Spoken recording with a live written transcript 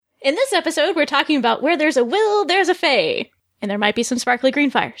In this episode, we're talking about where there's a will, there's a fae. And there might be some sparkly green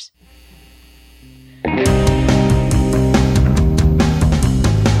fires.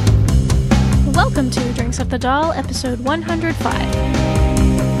 Welcome to Drinks Up the Doll, episode 105.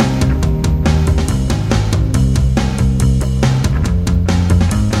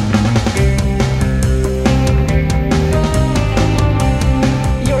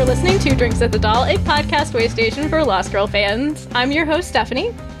 Listening to Drinks at the Doll, a podcast way station for Lost Girl fans. I'm your host,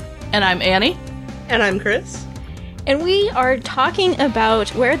 Stephanie. And I'm Annie. And I'm Chris. And we are talking about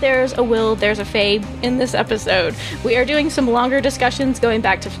where there's a will, there's a fae in this episode. We are doing some longer discussions going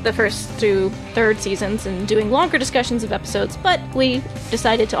back to the first through third seasons and doing longer discussions of episodes, but we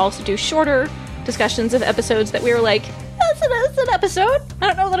decided to also do shorter discussions of episodes that we were like, that's an episode. I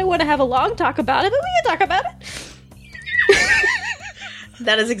don't know that I want to have a long talk about it, but we can talk about it.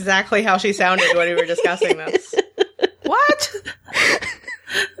 That is exactly how she sounded when we were discussing this. What?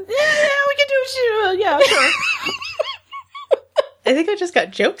 Yeah, we can do yeah, sure. I think I just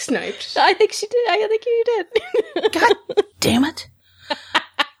got joke sniped. I think she did. I think you did. God damn it.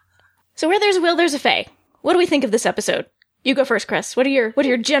 So where there's a will, there's a fae. What do we think of this episode? You go first, Chris. What are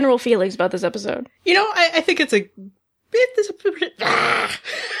your general feelings about this episode? You know, I think it's a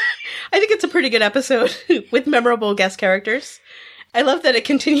pretty good episode with memorable guest characters. I love that it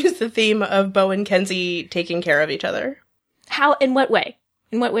continues the theme of Bo and Kenzie taking care of each other. How? In what way?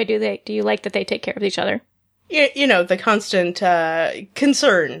 In what way do you like that they take care of each other? You know, the constant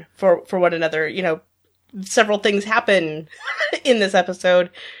concern for one another. You know, several things happen in this episode.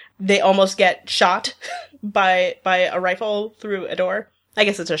 They almost get shot by a rifle through a door. I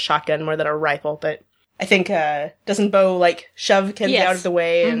guess it's a shotgun more than a rifle, but I think doesn't Bo like shove Kenzie out of the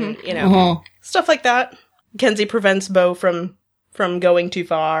way and you know stuff like that. Kenzie prevents Bo from going too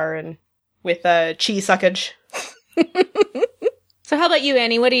far and with chi suckage. So how about you,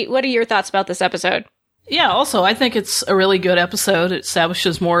 Annie? What are your thoughts about this episode? Yeah, also, I think it's a really good episode. It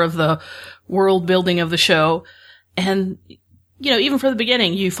establishes more of the world building of the show. And, you know, even from the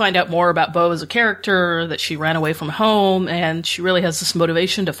beginning, you find out more about Bo as a character, that she ran away from home, and she really has this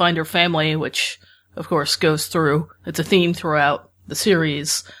motivation to find her family, which, of course, goes through. It's a theme throughout the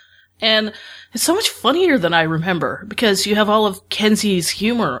series. And it's so much funnier than I remember, because you have all of Kenzie's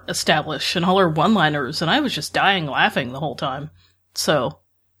humor established and all her one-liners, and I was just dying laughing the whole time. So,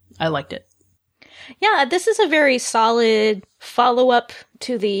 I liked it. Yeah, this is a very solid follow-up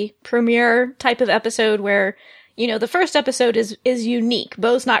to the premiere type of episode where, you know, the first episode is unique.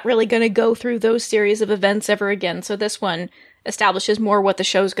 Bo's not really going to go through those series of events ever again, so this one establishes more what the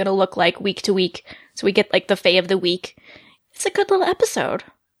show's going to look like week to week. So we get, like, the Fae of the Week. It's a good little episode.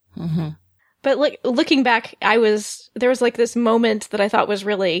 Mm-hmm. But like looking back, there was like this moment that I thought was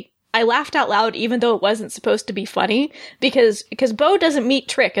really, I laughed out loud even though it wasn't supposed to be funny because Bo doesn't meet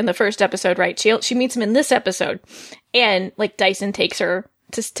Trick in the first episode, right? She meets him in this episode, and like Dyson takes her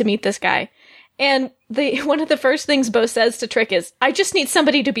to meet this guy, and one of the first things Bo says to Trick is, "I just need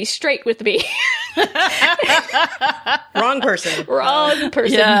somebody to be straight with me." Wrong person. Wrong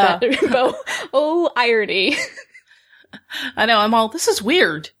person. Yeah. Bo. Oh, irony. I know, this is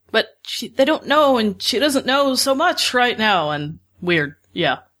weird, but they don't know, and she doesn't know so much right now, and weird,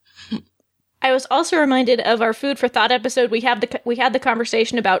 yeah. I was also reminded of our Food for Thought episode. We had the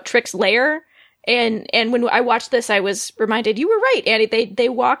conversation about Trick's lair, and when I watched this, I was reminded, you were right, Annie, they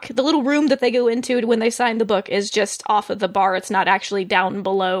walk, the little room that they go into when they sign the book is just off of the bar, it's not actually down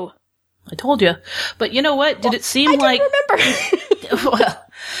below. I told you. But you know what? Did it seem like... I didn't remember. Well,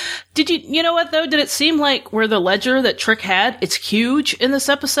 you know what, though? Did it seem like where the ledger that Trick had, it's huge in this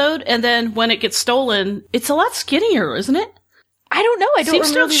episode, and then when it gets stolen, it's a lot skinnier, isn't it? I don't know. I don't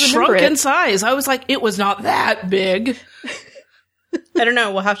Seems to have really shrunk remember it. in size. I was like, it was not that big. I don't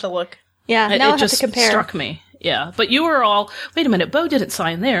know. We'll have to look. Yeah, now I'll have just to compare. Struck me. Yeah, but you were all, wait a minute, Bo didn't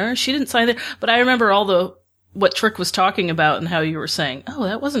sign there. She didn't sign there. But I remember what Trick was talking about and how you were saying, oh,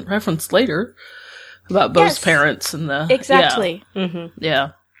 that wasn't referenced later about Bo's parents and the... Exactly. Yeah. Mm-hmm.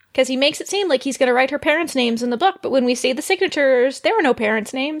 Yeah. Because he makes it seem like he's going to write her parents' names in the book, but when we see the signatures, there are no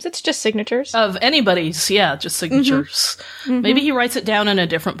parents' names. It's just signatures. Of anybody's, yeah, just signatures. Mm-hmm. Maybe he writes it down in a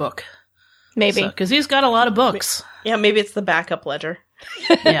different book. Maybe. Because he's got a lot of books. Yeah, maybe it's the backup ledger.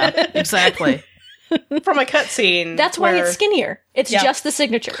 Yeah, exactly. From a cutscene. That's why it's skinnier. It's just the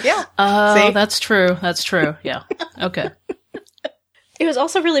signature. Yeah. Oh, that's true. That's true. Yeah. Okay. It was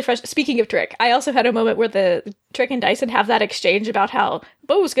also really fresh. Speaking of Trick, I also had a moment where the Trick and Dyson have that exchange about how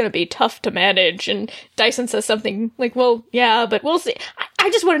Bo's going to be tough to manage, and Dyson says something like, well, yeah, but we'll see.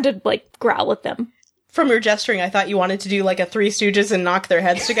 I just wanted to, like, growl at them. From your gesturing, I thought you wanted to do, like, a Three Stooges and knock their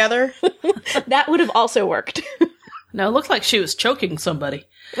heads together. That would have also worked. No, it looked like she was choking somebody.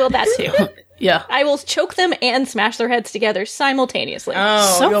 Well, that too. Yeah. I will choke them and smash their heads together simultaneously.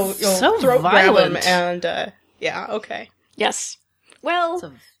 Oh, you'll so throat grab them violent. and, yeah, okay. Yes.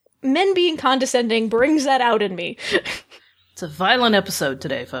 Well, men being condescending brings that out in me. It's a violent episode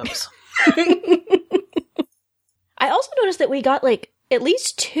today, folks. I also noticed that we got, like, at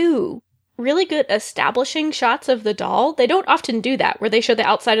least 2 really good establishing shots of the doll. They don't often do that, where they show the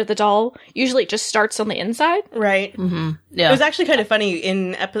outside of the doll. Usually it just starts on the inside. Right. Mm-hmm. Yeah. It was actually kind of funny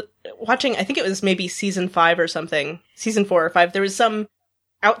in watching, I think it was maybe season 5 or something, season 4 or 5, there was some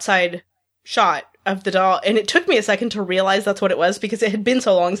outside shot of the doll, and it took me a second to realize that's what it was, because it had been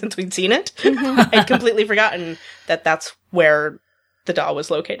so long since we'd seen it. I'd completely forgotten that that's where the doll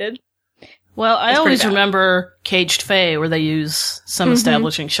was located. Well, I It's always pretty bad. remember Caged Fae, where they use some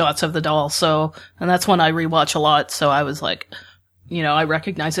establishing shots of the doll, and that's one I rewatch a lot, so I was like, I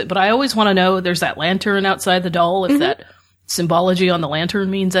recognize it, but I always want to know, there's that lantern outside the doll, if that symbology on the lantern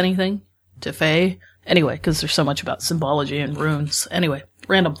means anything to Fae. Anyway, because there's so much about symbology and runes. Anyway,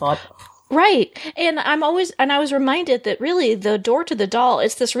 random thought. Right. And I was reminded that really the door to the doll,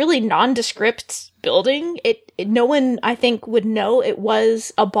 it's this really nondescript building. No one, I think, would know it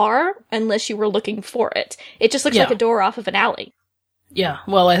was a bar unless you were looking for it. It just looks like a door off of an alley. Yeah,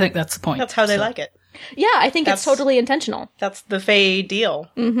 well, I think that's the point. That's how they like it. Yeah, I think it's That's- totally intentional. That's the Fae deal.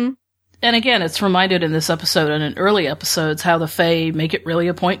 Mm-hmm. And again, it's reminded in this episode and in early episodes how the Fae make it really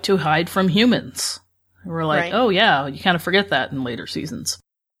a point to hide from humans. We're like, Right. oh yeah, you kind of forget that in later seasons.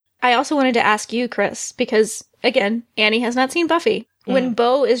 I also wanted to ask you, Chris, because, again, Annie has not seen Buffy. When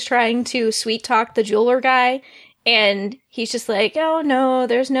Bo is trying to sweet talk the jeweler guy, and he's just like, oh no,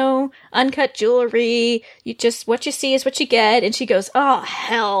 there's no uncut jewelry, what you see is what you get, and she goes, oh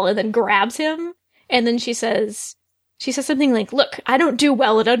hell, and then grabs him, and then she says something like, look, I don't do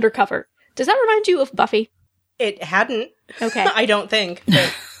well at undercover. Does that remind you of Buffy? It hadn't. Okay. I don't think.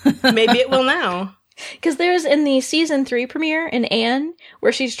 But maybe it will now. Because there's in the season 3 premiere in Anne,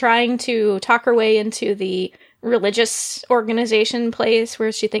 where she's trying to talk her way into the religious organization place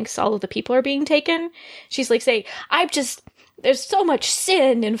where she thinks all of the people are being taken. She's like saying, there's so much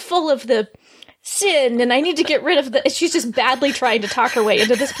sin and full of the sin, and I need to get rid of the... She's just badly trying to talk her way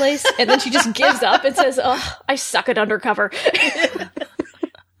into this place, and then she just gives up and says, oh, I suck at undercover.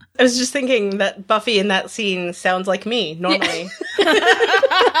 I was just thinking that Buffy in that scene sounds like me, normally.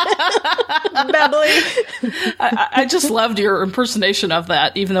 Babbling. I just loved your impersonation of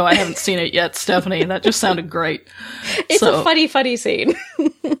that, even though I haven't seen it yet, Stephanie. That just sounded great. It's a funny scene.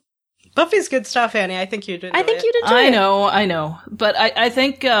 Buffy's good stuff, Annie. I think you'd enjoy I think it. you'd enjoy it. I know. But I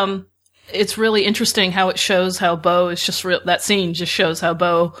think it's really interesting how it shows how Bo is just... that scene just shows how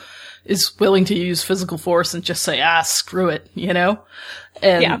Bo is willing to use physical force and just say, screw it,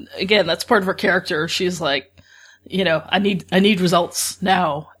 And again, that's part of her character. She's like, I need results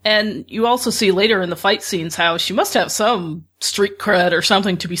now. And you also see later in the fight scenes how she must have some street cred or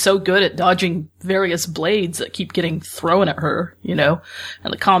something to be so good at dodging various blades that keep getting thrown at her, and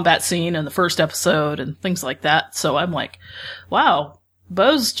the combat scene in the first episode and things like that. So I'm like, wow,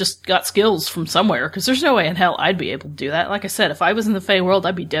 Bo's just got skills from somewhere, because there's no way in hell I'd be able to do that. Like I said, if I was in the Fae world,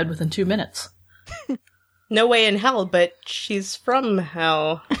 I'd be dead within 2 minutes. No way in hell, but she's from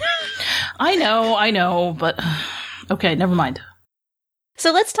hell. I know, but okay, never mind.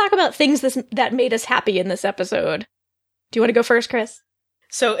 So let's talk about things that made us happy in this episode. Do you want to go first, Chris?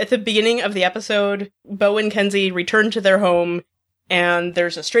 So at the beginning of the episode, Bo and Kenzie return to their home, and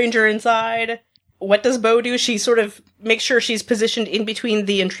there's a stranger inside. What does Bo do? She sort of makes sure she's positioned in between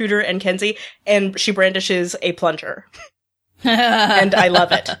the intruder and Kenzie, and she brandishes a plunger. And I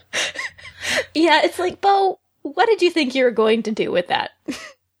love it. Yeah, it's like, Bo, what did you think you were going to do with that?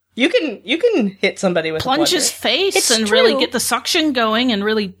 You can hit somebody with Plunge a his face It's and true. really get the suction going and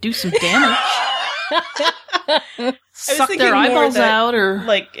really do some damage. Suck thinking their more eyeballs that, out, or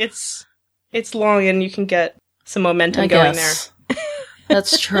like it's long and you can get some momentum I going guess.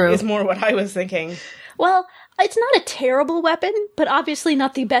 That's there. true. Is more what I was thinking. Well, it's not a terrible weapon, but obviously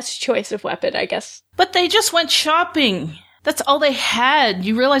not the best choice of weapon, I guess. But they just went shopping. That's all they had.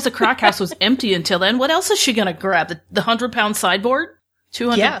 You realize the crack house was empty until then. What else is she gonna grab? The 100-pound sideboard?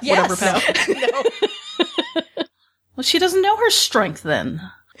 200, Yes. whatever Yes. pound. No. Well, she doesn't know her strength then.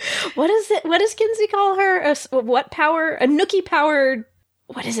 What is it? What does Kinsey call her? What power? A Nookie powered...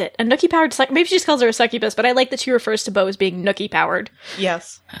 What is it? A Nookie powered... Maybe she just calls her a succubus, but I like that she refers to Bo as being Nookie powered.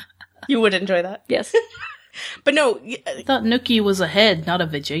 Yes. You would enjoy that. Yes. But no, I thought Nookie was a head, not a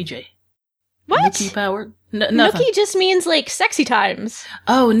vajayjay. What? Nookie powered? Nothing. Nookie just means, like, sexy times.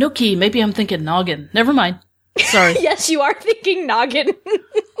 Oh, Nookie. Maybe I'm thinking noggin. Never mind. Sorry. Yes, you are thinking noggin.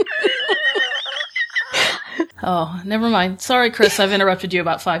 Oh, never mind. Sorry, Chris, I've interrupted you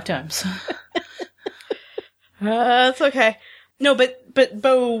about 5 times. That's okay. No, but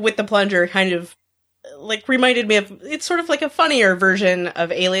Bo with the plunger kind of like reminded me of, it's sort of like a funnier version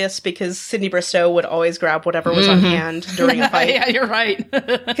of Alias, because Sydney Bristow would always grab whatever was on hand during a fight. Yeah, you're right.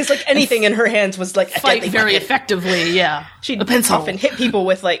 Because like anything in her hands was like a Fight deadly very weapon. effectively, yeah. She'd A pencil. often hit people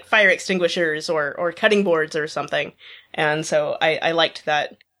with like fire extinguishers or cutting boards or something. And so I liked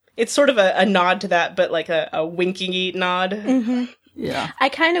that. It's sort of a nod to that, but like a winky nod. Mm-hmm. Yeah. I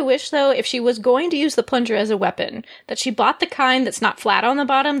kind of wish, though, if she was going to use the plunger as a weapon, that she bought the kind that's not flat on the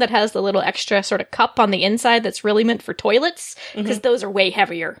bottom, that has the little extra sort of cup on the inside that's really meant for toilets, because those are way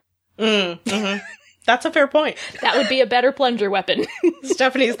heavier. Mm-hmm. That's a fair point. That would be a better plunger weapon.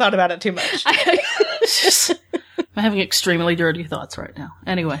 Stephanie's thought about it too much. I'm having extremely dirty thoughts right now.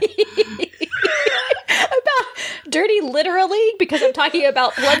 Anyway. About dirty literally, because I'm talking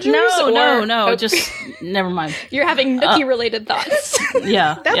about plungers? No, Oh, just never mind. You're having Nookie-related thoughts.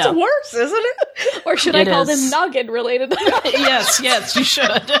 Yeah. That's yeah. worse, isn't it? Or should I It call is. them noggin-related thoughts? Yes, you should.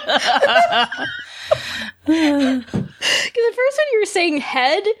 Because at first when you were saying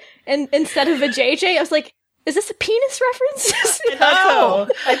head and instead of a JJ, I was like, is this a penis reference?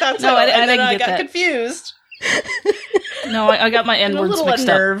 I thought so. No, I and then didn't I get got that. confused. No, I got my And a N-words little mixed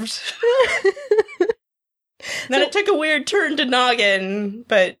up. unnerved. Then it took a weird turn to noggin,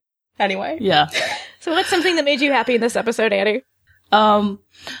 but anyway. Yeah. So what's something that made you happy in this episode, Annie?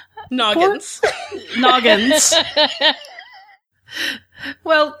 Noggins. Noggins.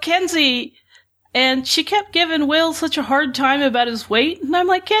 Well, Kenzie, and she kept giving Will such a hard time about his weight, and I'm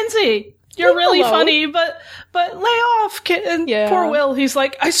like, Kenzie, you're Leave really alone. funny, but lay off. And Yeah. poor Will, he's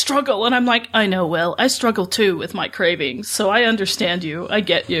like, I struggle, and I'm like, I know, Will, I struggle too with my cravings, so I understand you, I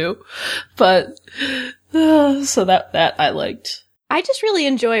get you, but so that I liked. I just really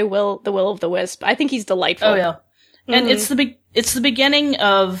enjoy the Will of the Wisp. I think he's delightful. Oh yeah, and it's the beginning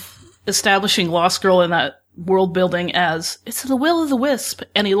of establishing Lost Girl in that world building as it's the Will of the Wisp,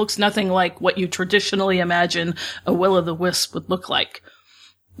 and he looks nothing like what you traditionally imagine a Will of the Wisp would look like.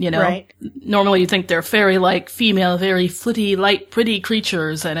 You know, Right. Normally you think they're fairy-like female, very flitty, light, pretty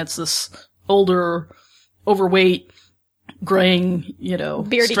creatures, and it's this older, overweight, graying,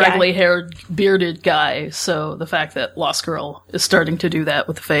 Beardy straggly-haired, bearded guy. So the fact that Lost Girl is starting to do that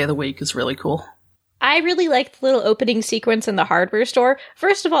with the Fae of the Week is really cool. I really liked the little opening sequence in the hardware store.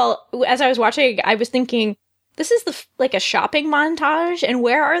 First of all, as I was watching, I was thinking, this is like a shopping montage, and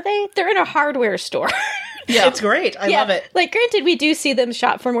where are they? They're in a hardware store. Yeah. It's great. I love it. Like, granted, we do see them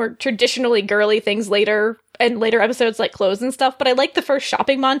shop for more traditionally girly things later, and later episodes like clothes and stuff, but I like the first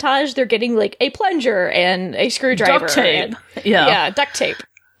shopping montage. They're getting like a plunger and a screwdriver. Duct tape. and- Yeah. Yeah, duct tape.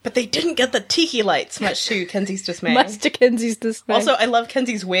 But they didn't get the tiki lights, much to Kenzie's dismay. Much to Kenzie's dismay. Also, I love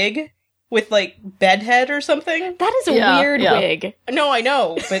Kenzie's wig with like bedhead or something. that is a Yeah, weird yeah. wig. No, I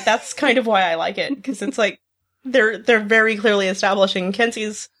know, but that's kind of why I like it, because it's like they're very clearly establishing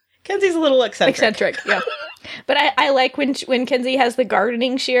Kenzie's a little eccentric. Yeah. But I like when Kenzie has the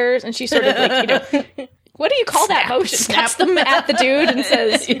gardening shears and she sort of like, what do you call that motion? Cuts them at the dude and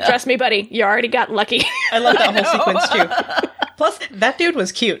says, trust me, buddy, you already got lucky. I love that whole sequence too. Plus, that dude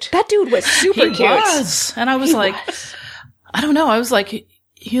was cute. That dude was super He cute. was. And I was like, I don't know. I was like,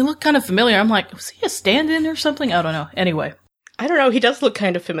 you look kind of familiar. I'm like, was he a stand-in or something? I don't know. Anyway. I don't know. He does look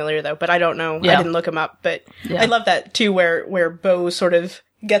kind of familiar though, but I don't know. Yeah. I didn't look him up, but Yeah. I love that too, where Bo sort of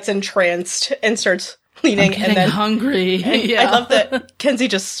gets entranced and starts leaning, Getting and then hungry. Yeah. I love that Kenzie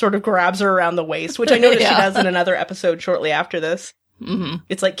just sort of grabs her around the waist, which I noticed she Yeah. does in another episode shortly after this. Mm-hmm.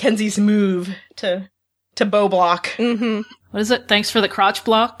 It's like Kenzie's move to Bo block. Mm-hmm. What is it? Thanks for the crotch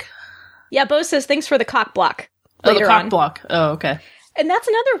block? Yeah, Bo says thanks for the cock block Oh, the later cock on. block. Oh, okay. And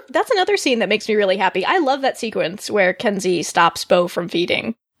that's another scene that makes me really happy. I love that sequence where Kenzie stops Bo from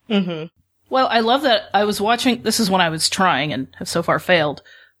feeding. Mm-hmm. Well, I love that I was watching, this is when I was trying and have so far failed,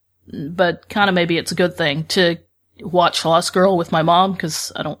 but kind of maybe it's a good thing to watch Lost Girl with my mom,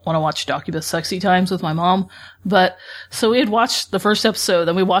 because I don't want to watch Docubus Sexy Times with my mom. But, so we had watched the first episode,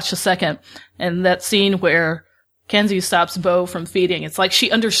 then we watched the second, and that scene where Kenzie stops Bo from feeding, it's like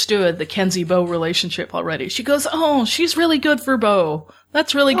she understood the Kenzie-Bo relationship already. She goes, oh, she's really good for Bo.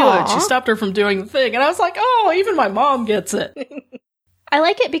 That's really good. Aw. She stopped her from doing the thing. And I was like, oh, even my mom gets it. I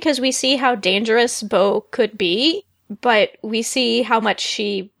like it because we see how dangerous Bo could be, but we see how much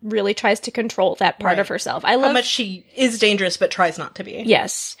she really tries to control that part Right. of herself. I How love much she is dangerous but tries not to be.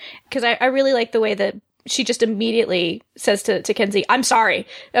 Yes, because I really like the way that she just immediately says to Kenzie, I'm sorry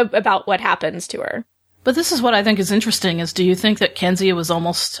about what happens to her. But this is what I think is interesting, is do you think that Kenzie was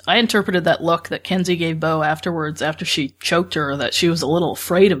almost... I interpreted that look that Kenzie gave Bo afterwards, after she choked her, that she was a little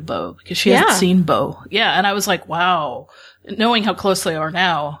afraid of Bo, because she hasn't seen Bo. Yeah, and I was like, wow. Knowing how close they are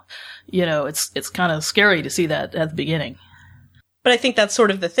now, you know, it's kind of scary to see that at the beginning. But I think that's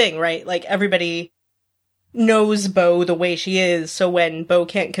sort of the thing, right? Like, everybody knows Bo the way she is, so when Bo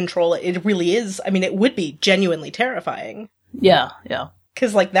can't control it, it really is... I mean, it would be genuinely terrifying. Yeah, yeah.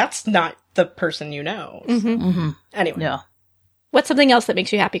 Because, like, that's not the person you know. Mm-hmm. Mm-hmm. Anyway. Yeah. What's something else that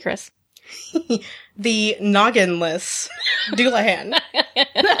makes you happy, Chris? The nogginless Doulahan. Bring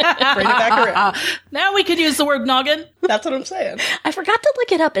it back around. Now we could use the word noggin. That's what I'm saying. I forgot to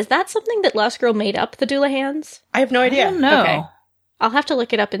look it up. Is that something that Lost Girl made up, the Doulahans? I have no idea. I don't know. Okay. I'll have to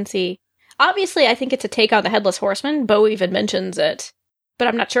look it up and see. Obviously, I think it's a take on the Headless Horseman. Bo even mentions it. But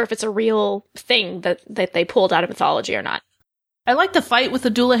I'm not sure if it's a real thing that they pulled out of mythology or not. I like the fight with the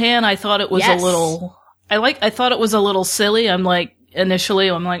Doulahan. I thought it was a little... I thought it was a little silly. I'm like,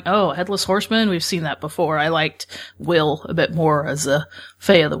 oh, Headless Horseman, we've seen that before. I liked Will a bit more as a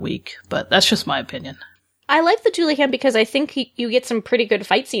Fae of the Week, but that's just my opinion. I like the Doulahan because I think you get some pretty good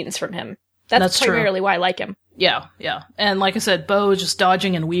fight scenes from him. That's primarily why I like him. Yeah, yeah. And like I said, Bo just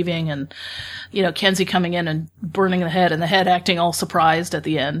dodging and weaving, and, you know, Kenzie coming in and burning the head, and the head acting all surprised at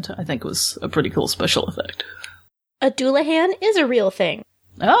the end, I think was a pretty cool special effect. A Doulahan is a real thing.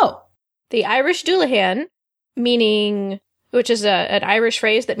 Oh. The Irish Doulahan, which is an Irish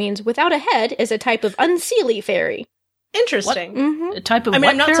phrase that means without a head, is a type of unseelie fairy. Interesting. Mm-hmm. A type of I'm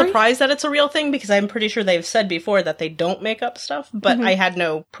not fairy? surprised that it's a real thing, because I'm pretty sure they've said before that they don't make up stuff, but I had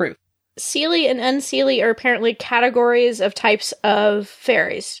no proof. Seelie and unseelie are apparently categories of types of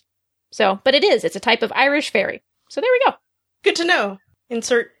fairies. But it's a type of Irish fairy. So there we go. Good to know.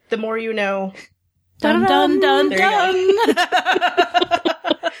 Insert the more you know. Dun dun dun There dun!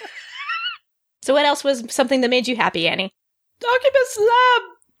 So what else was something that made you happy, Annie? Doccubus Lab!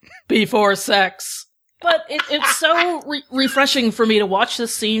 Before sex. But it's so refreshing for me to watch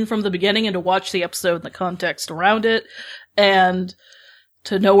this scene from the beginning and to watch the episode and the context around it, and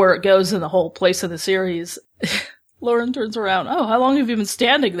to know where it goes in the whole place of the series. Lauren turns around, oh, how long have you been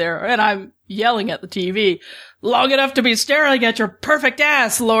standing there? And I'm yelling at the TV, long enough to be staring at your perfect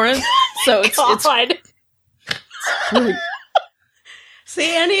ass, Lauren. So it's really...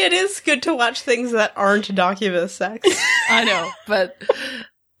 See, Annie, it is good to watch things that aren't Doccubus sex. I know, but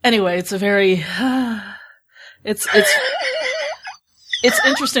anyway, it's a very, it's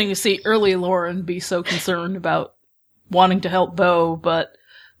interesting to see early Lauren be so concerned about wanting to help Bo, but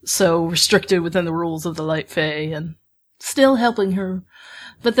so restricted within the rules of the Light Fae, and still helping her.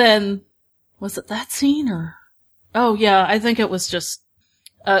 But then, was it that scene, or? Oh yeah, I think it was just,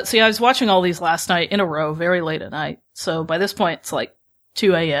 see, I was watching all these last night in a row, very late at night, so by this point it's like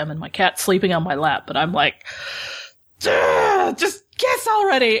 2 a.m. and my cat's sleeping on my lap, but I'm like, just kiss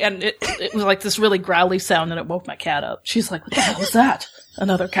already! And it was like this really growly sound, and it woke my cat up. She's like, what the hell was that?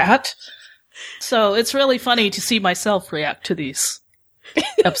 Another cat? So it's really funny to see myself react to these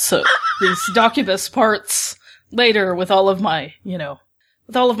episodes, these Doccubus parts later with all of my,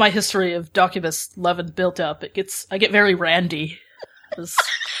 with all of my history of Doccubus loving built up. I get very randy, as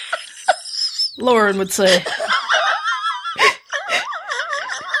Lauren would say.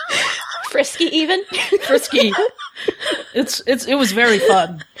 Frisky, even? Frisky. It was very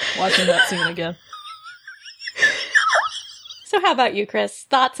fun watching that scene again. So how about you, Chris?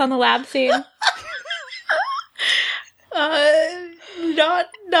 Thoughts on the lab scene? Not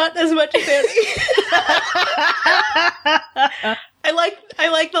as much as Annie. I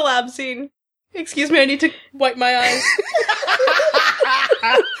like the lab scene. Excuse me, I need to wipe my eyes.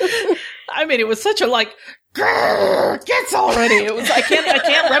 I mean, it was such a grrr, gets already. It was, I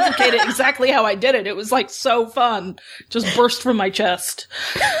can't replicate it exactly how I did it. It was so fun. Just burst from my chest.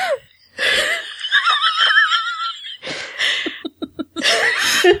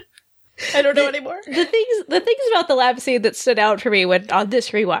 I don't know anymore. The things about the lab scene that stood out for me on this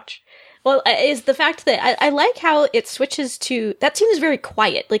rewatch, well, is the fact that I like how it switches to, that scene is very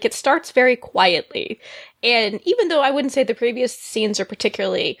quiet. It starts very quietly. And even though I wouldn't say the previous scenes are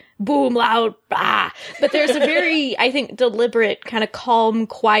particularly boom, loud, bah, but there's a very, I think, deliberate kind of calm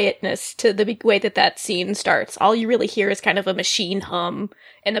quietness to the way that scene starts. All you really hear is kind of a machine hum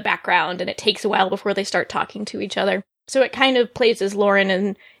in the background, and it takes a while before they start talking to each other. So it kind of places Lauren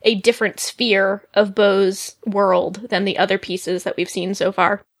in a different sphere of Bo's world than the other pieces that we've seen so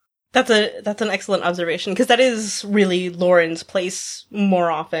far. That's an excellent observation, because that is really Lauren's place more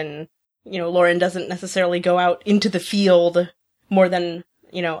often. Lauren doesn't necessarily go out into the field more than,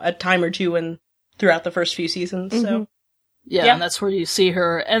 a time or two throughout the first few seasons. Mm-hmm. So Yeah, and that's where you see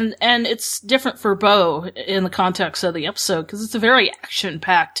her. And it's different for Bo in the context of the episode, because it's a very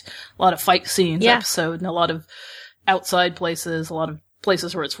action-packed, a lot of fight scenes episode, and a lot of outside places, a lot of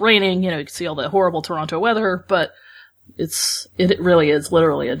places where it's raining. You know, you can see all the horrible Toronto weather, but it really is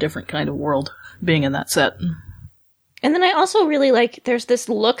literally a different kind of world being in that set. And then I also really like, there's this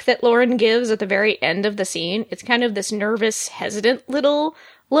look that Lauren gives at the very end of the scene. It's kind of this nervous, hesitant little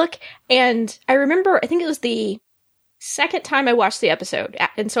look. And I remember, I think it was the second time I watched the episode.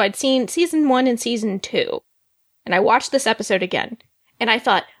 And so I'd seen season 1 and season 2. And I watched this episode again. And I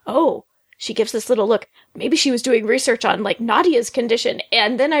thought, oh, she gives this little look. Maybe she was doing research on, like, Nadia's condition.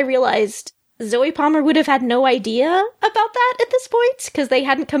 And then I realized Zoe Palmer would have had no idea about that at this point, because they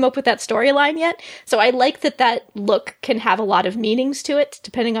hadn't come up with that storyline yet. So I like that look can have a lot of meanings to it,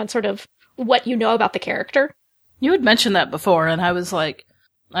 depending on sort of what you know about the character. You had mentioned that before, and I was like,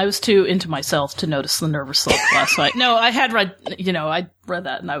 I was too into myself to notice the nervous look last night. No, I had read, I read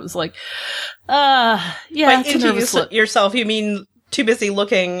that, and I was like, yeah, By it's a nervous look. Yourself, you mean too busy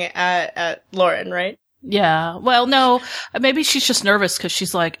looking at Lauren, right? Yeah. Well, no, maybe she's just nervous because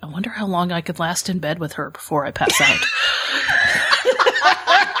she's like, I wonder how long I could last in bed with her before I pass out.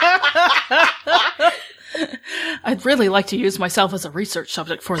 I'd really like to use myself as a research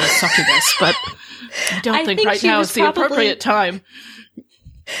subject for this succubus, but I don't think right now is the appropriate time.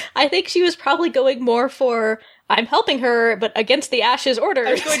 I think she was probably going more for, I'm helping her, but against the Ash's orders.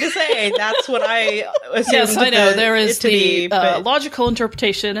 I was going to say, that's what I assumed. Yes, I know. There is the logical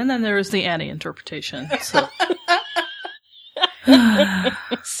interpretation, and then there is the Annie interpretation. So.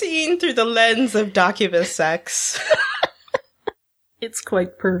 Seen through the lens of Docubus sex. It's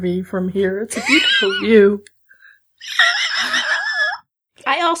quite pervy from here. It's a beautiful view.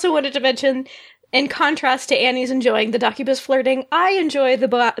 I also wanted to mention, in contrast to Annie's enjoying the Docubus flirting, I enjoy the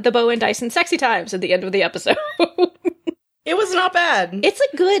Bo and Dyson sexy times at the end of the episode. It was not bad. It's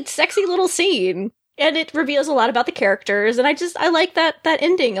a good, sexy little scene, and it reveals a lot about the characters, and I like that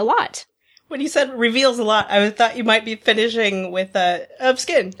ending a lot. When you said reveals a lot, I thought you might be finishing with of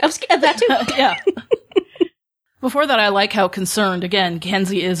skin. Of skin, that too. Yeah. Before that, I like how concerned, again,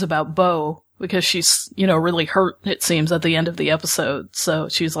 Kenzie is about Bo, because she's, really hurt, it seems, at the end of the episode. So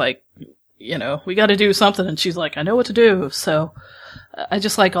she's like, we gotta do something, and she's like, I know what to do. So I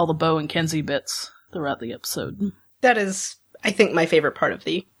just like all the Bo and Kenzie bits throughout the episode. That is, I think, my favorite part of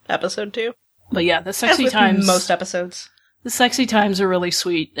the episode, too. But yeah, the sexy times... most episodes. The sexy times are really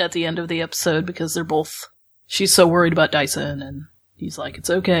sweet at the end of the episode, because they're both... She's so worried about Dyson, and he's like,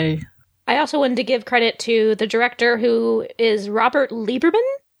 it's okay. I also wanted to give credit to the director, who is Robert Lieberman.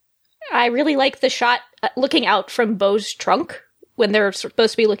 I really like the shot looking out from Bo's trunk when they're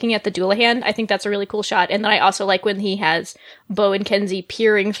supposed to be looking at the Doulahan. I think that's a really cool shot. And then I also like when he has Bo and Kenzie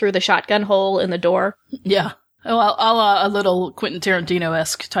peering through the shotgun hole in the door. Yeah. Oh, a little Quentin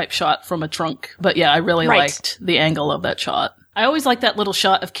Tarantino-esque type shot from a trunk. But yeah, I really liked the angle of that shot. I always like that little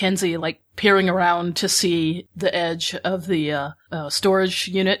shot of Kenzie, peering around to see the edge of the storage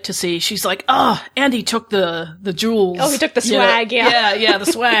unit to see. She's like, Andy took the jewels. Oh, he took the swag, yeah. Yeah, the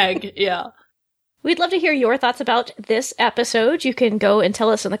swag, yeah. We'd love to hear your thoughts about this episode. You can go and tell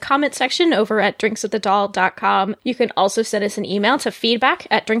us in the comment section over at drinkswiththedoll.com. You can also send us an email to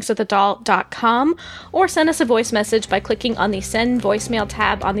feedback@drinkswiththedoll.com, or send us a voice message by clicking on the Send Voicemail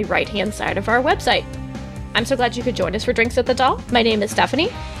tab on the right-hand side of our website. I'm so glad you could join us for Drinks with the Doll. My name is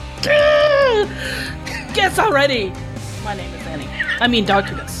Stephanie. Guess already! My name is Annie. I mean,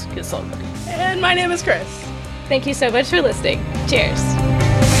 Docubus. Guess already. And my name is Chris. Thank you so much for listening. Cheers.